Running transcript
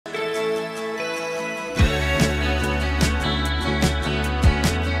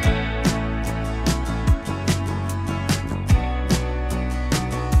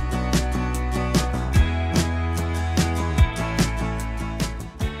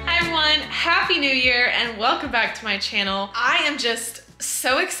everyone, Happy New Year and welcome back to my channel. I am just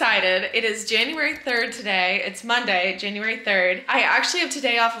so excited. It is January 3rd today. It's Monday, January 3rd. I actually have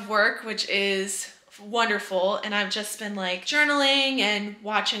today off of work, which is wonderful, and I've just been like journaling and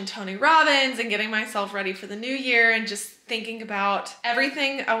watching Tony Robbins and getting myself ready for the new year and just thinking about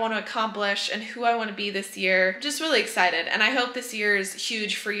everything I want to accomplish and who I want to be this year. I'm just really excited, and I hope this year is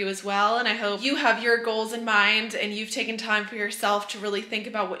huge for you as well, and I hope you have your goals in mind and you've taken time for yourself to really think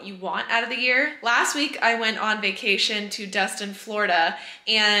about what you want out of the year. Last week I went on vacation to Destin, Florida,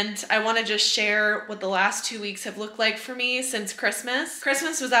 and I want to just share what the last 2 weeks have looked like for me since Christmas.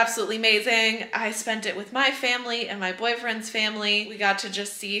 Christmas was absolutely amazing. I spent it with my family and my boyfriend's family. We got to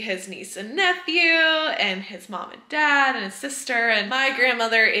just see his niece and nephew and his mom and dad and his sister, and my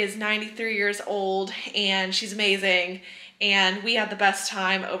grandmother is 93 years old and she's amazing, and we had the best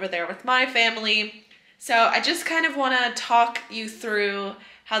time over there with my family. So I just kind of want to talk you through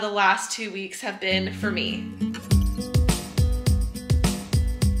how the last 2 weeks have been for me.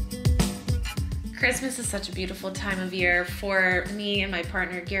 Christmas is such a beautiful time of year for me and my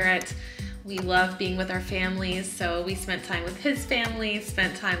partner Garrett. We love being with our families, so we spent time with his family,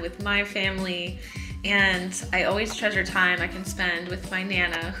 spent time with my family, and I always treasure time I can spend with my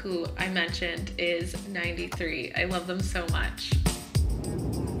Nana, who I mentioned is 93. I love them so much.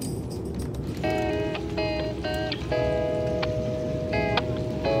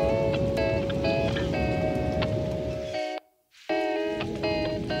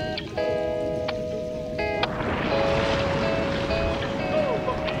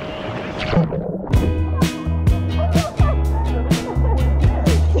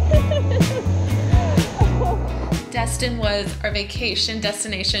 Destin was our vacation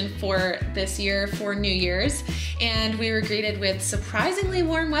destination for this year for New Year's, and we were greeted with surprisingly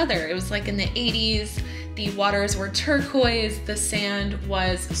warm weather. It was like in the 80s, the waters were turquoise, the sand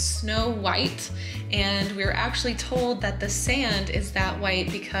was snow white, and we were actually told that the sand is that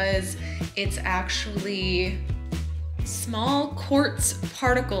white because it's actually small quartz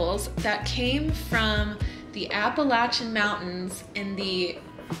particles that came from the Appalachian Mountains and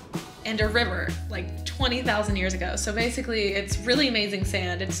a river like 20,000 years ago. So basically it's really amazing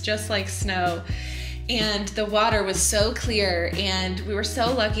sand. It's just like snow, and the water was so clear, and we were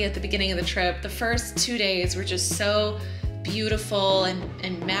so lucky at the beginning of the trip. The first 2 days were just so beautiful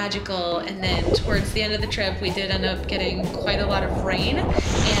and magical, and then towards the end of the trip we did end up getting quite a lot of rain,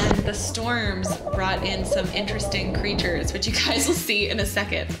 and the storms brought in some interesting creatures, which you guys will see in a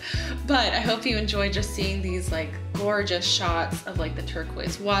second. But I hope you enjoyed just seeing these like gorgeous shots of like the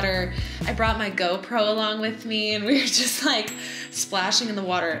turquoise water. I brought my GoPro along with me, and we were just like splashing in the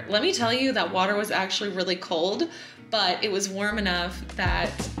water. Let me tell you, that water was actually really cold, but it was warm enough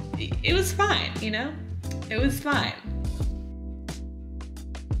that it was fine, you know? It was fine.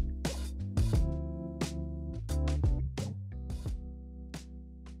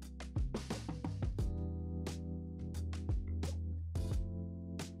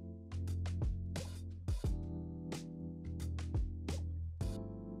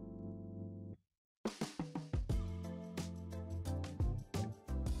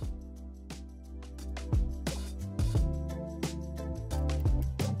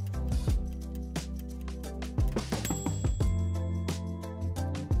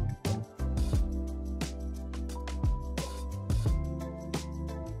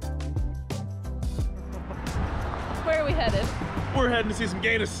 Where are we headed? We're heading to see some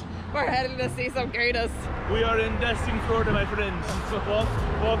gators. We're heading to see some gators. We are in Destin, Florida, my friends. So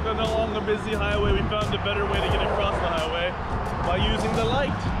walking along a busy highway, we found a better way to get across the highway by using the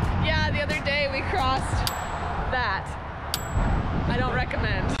light. Yeah, the other day we crossed that. I don't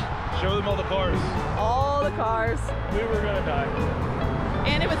recommend. Show them all the cars. All the cars. We were gonna die.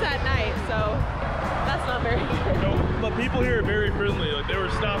 And it was at night, so that's not very good. No, but people here are very friendly. Like, they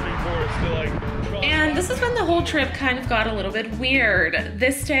were stopping for us to like. And this is when the whole trip kind of got a little bit weird.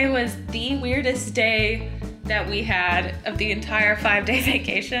 This day was the weirdest day that we had of the entire 5-day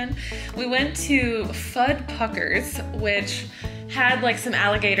vacation. We went to Fudd Puckers, which had like some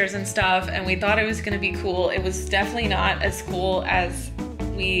alligators and stuff, and we thought it was gonna be cool. It was definitely not as cool as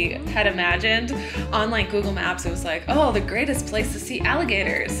we had imagined. On like Google Maps, it was like, oh, the greatest place to see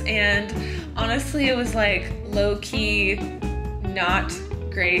alligators. And honestly, it was like low-key not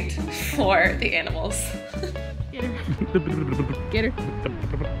great for the animals. Get her. Get her.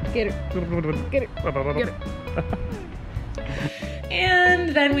 Get her. Get her. Get her. And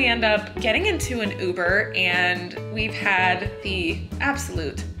then we end up getting into an Uber, and we've had the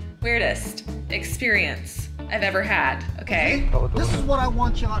absolute weirdest experience I've ever had, okay? This is what I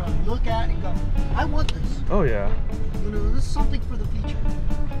want y'all to look at and go, I want this. Oh yeah. You know, this is something for the future.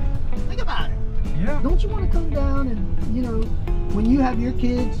 Yeah. Don't you want to come down and, you know, when you have your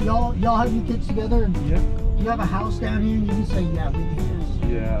kids, y'all have your kids together, and you have a house down here, and you can say, yeah, we do this.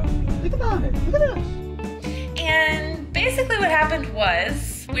 Yeah. Think about it. Look at us. And basically what happened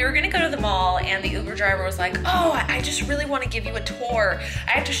was we were gonna go to the mall and the Uber driver was like, oh, I just really want to give you a tour.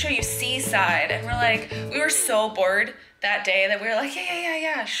 I have to show you Seaside. And we're like, we were so bored that day that we were like,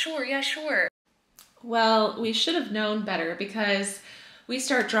 yeah, sure. Well, we should have known better because we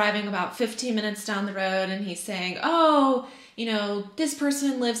start driving about 15 minutes down the road and he's saying, oh, you know, this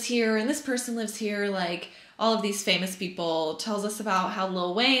person lives here and this person lives here, like all of these famous people. Tells us about how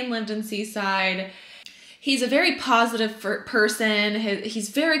Lil Wayne lived in Seaside. He's a very positive person. He's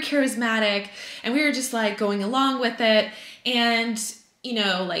very charismatic, and we were just like going along with it. And, you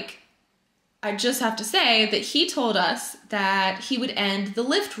know, like, I just have to say that he told us that he would end the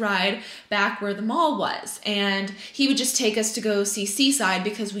Lyft ride back where the mall was. And he would just take us to go see Seaside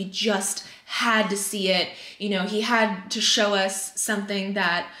because we just had to see it. You know, he had to show us something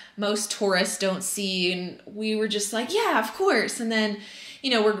that most tourists don't see. And we were just like, yeah, of course. And then,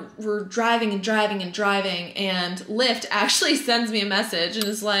 you know, we're driving and Lyft actually sends me a message and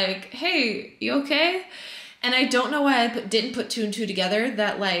is like, hey, you okay? And I don't know why I didn't put two and two together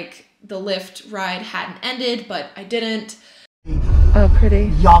that, like, the Lyft ride hadn't ended, but I didn't. Oh,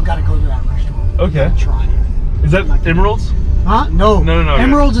 pretty. Y'all gotta go to that restaurant. Okay. Try it. Is that like Emerald's? Huh? No. No.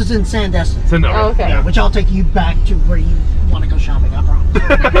 Emerald's is in Sandestin. Oh, okay. Yeah, which I'll take you back to where you want to go shopping, I promise.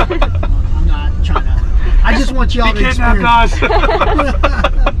 I'm not trying to. I just want y'all to experience. Us.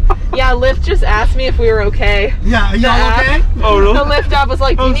 Yeah, Lyft just asked me if we were okay. Yeah, y'all okay? Oh, really? The Lyft app was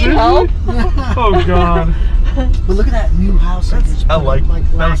like, do you need help? Oh, God. But look at that new house I just built, like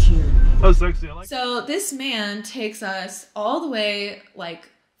last year. That was sexy. I like So this man takes us all the way, like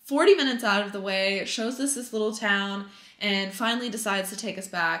 40 minutes out of the way, shows us this little town, and finally decides to take us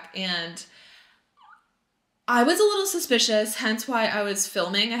back. And I was a little suspicious, hence why I was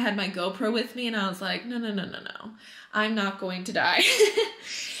filming. I had my GoPro with me and I was like, no. I'm not going to die.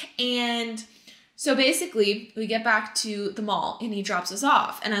 And so basically we get back to the mall and he drops us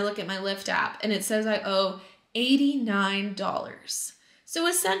off and I look at my Lyft app and it says I owe $89. So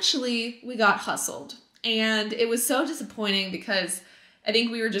essentially we got hustled, and it was so disappointing because I think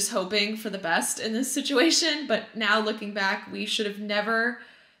we were just hoping for the best in this situation. But now looking back, we should have never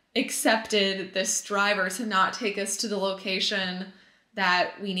accepted this driver to not take us to the location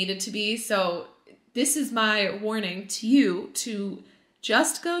that we needed to be. So this is my warning to you to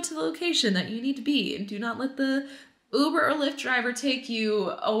just go to the location that you need to be and do not let the Uber or Lyft driver take you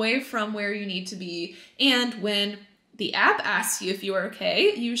away from where you need to be. And when the app asks you if you are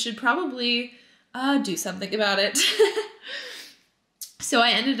okay, you should probably do something about it. So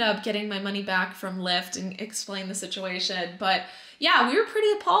I ended up getting my money back from Lyft and explained the situation. But yeah, we were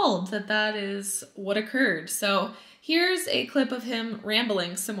pretty appalled that that is what occurred. So here's a clip of him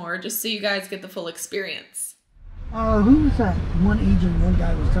rambling some more, just so you guys get the full experience. Who was that one agent? One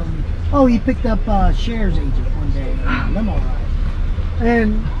guy was telling me, oh, he picked up Cher's agent one day on a limo ride.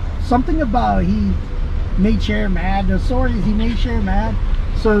 And something about he made Cher mad. The story is he made Cher mad.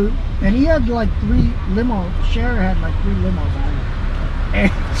 So, and he had like 3 limos. Cher had like 3 limos on it. And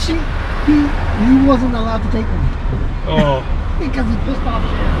he wasn't allowed to take them. Oh. Because he pissed off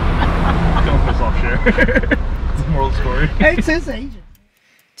Cher. Don't piss off Cher. It's the moral of the story. It's his agent.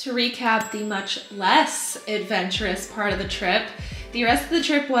 To recap the much less adventurous part of the trip, the rest of the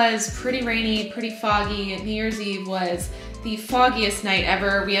trip was pretty rainy, pretty foggy. New Year's Eve was the foggiest night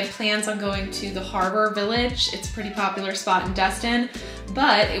ever. We had plans on going to the Harbor Village. It's a pretty popular spot in Destin,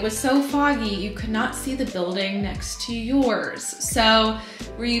 but it was so foggy you could not see the building next to yours. So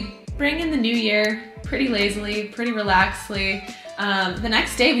we bring in the new year pretty lazily, pretty relaxedly. The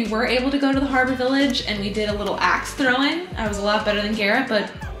next day we were able to go to the Harbor Village and we did a little axe throwing. I was a lot better than Garrett,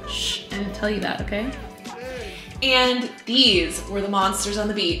 but shh, I didn't tell you that, okay? And these were the monsters on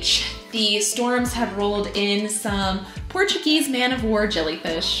the beach. The storms had rolled in some Portuguese man-of-war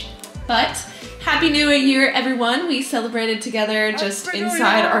jellyfish. But Happy New Year, everyone. We celebrated together just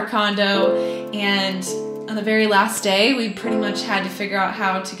inside our condo. And on the very last day, we pretty much had to figure out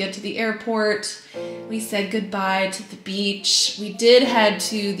how to get to the airport. We said goodbye to the beach. We did head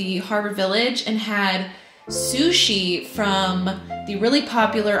to the Harbor Village and had sushi from the really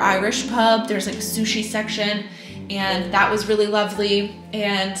popular Irish pub. There's like a sushi section, and that was really lovely.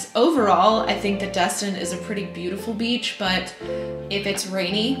 And overall, I think that Destin is a pretty beautiful beach, but if it's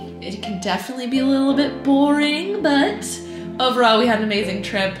rainy, it can definitely be a little bit boring. But overall, we had an amazing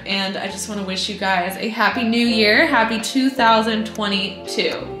trip, and I just want to wish you guys a happy new year. Happy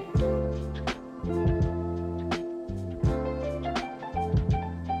 2022.